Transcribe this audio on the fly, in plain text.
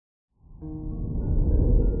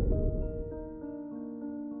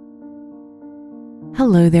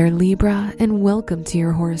Hello there, Libra, and welcome to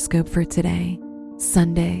your horoscope for today,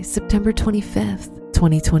 Sunday, September 25th,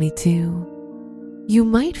 2022. You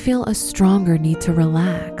might feel a stronger need to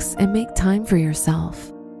relax and make time for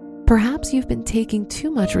yourself. Perhaps you've been taking too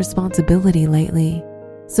much responsibility lately,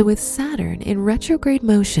 so with Saturn in retrograde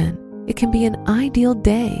motion, it can be an ideal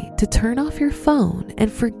day to turn off your phone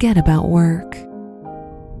and forget about work.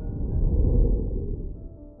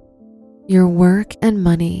 Your work and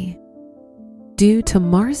money. Due to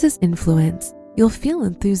Mars's influence, you'll feel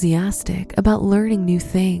enthusiastic about learning new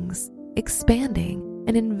things, expanding,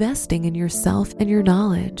 and investing in yourself and your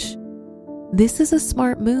knowledge. This is a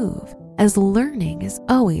smart move, as learning is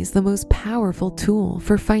always the most powerful tool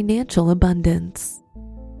for financial abundance.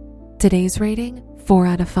 Today's rating, 4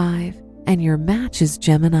 out of 5, and your match is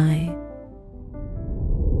Gemini.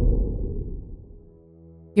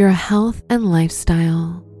 Your health and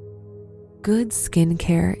lifestyle. Good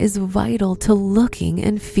skincare is vital to looking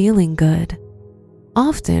and feeling good.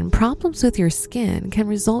 Often, problems with your skin can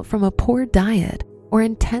result from a poor diet or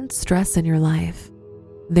intense stress in your life.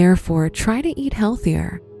 Therefore, try to eat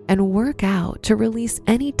healthier and work out to release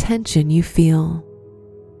any tension you feel.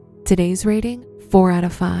 Today's rating, 4 out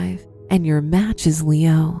of 5, and your match is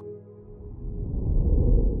Leo.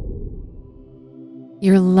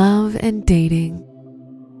 Your love and dating.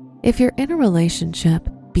 If you're in a relationship,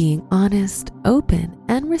 being honest, open,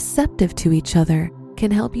 and receptive to each other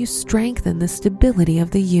can help you strengthen the stability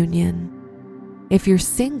of the union. If you're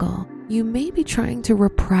single, you may be trying to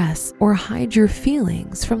repress or hide your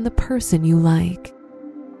feelings from the person you like.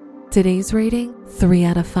 Today's rating, 3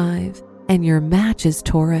 out of 5, and your match is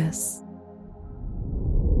Taurus.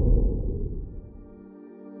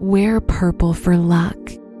 Wear purple for luck.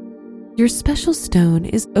 Your special stone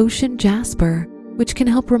is ocean jasper, which can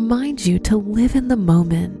help remind you to live in the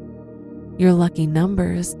moment. Your lucky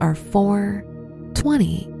numbers are 4,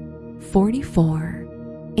 20, 44,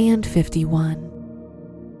 and 51.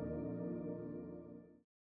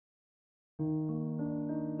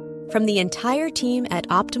 From the entire team at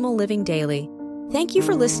Optimal Living Daily, thank you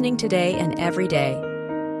for listening today and every day.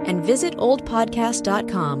 And visit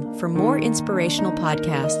oldpodcast.com for more inspirational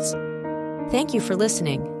podcasts. Thank you for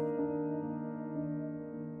listening.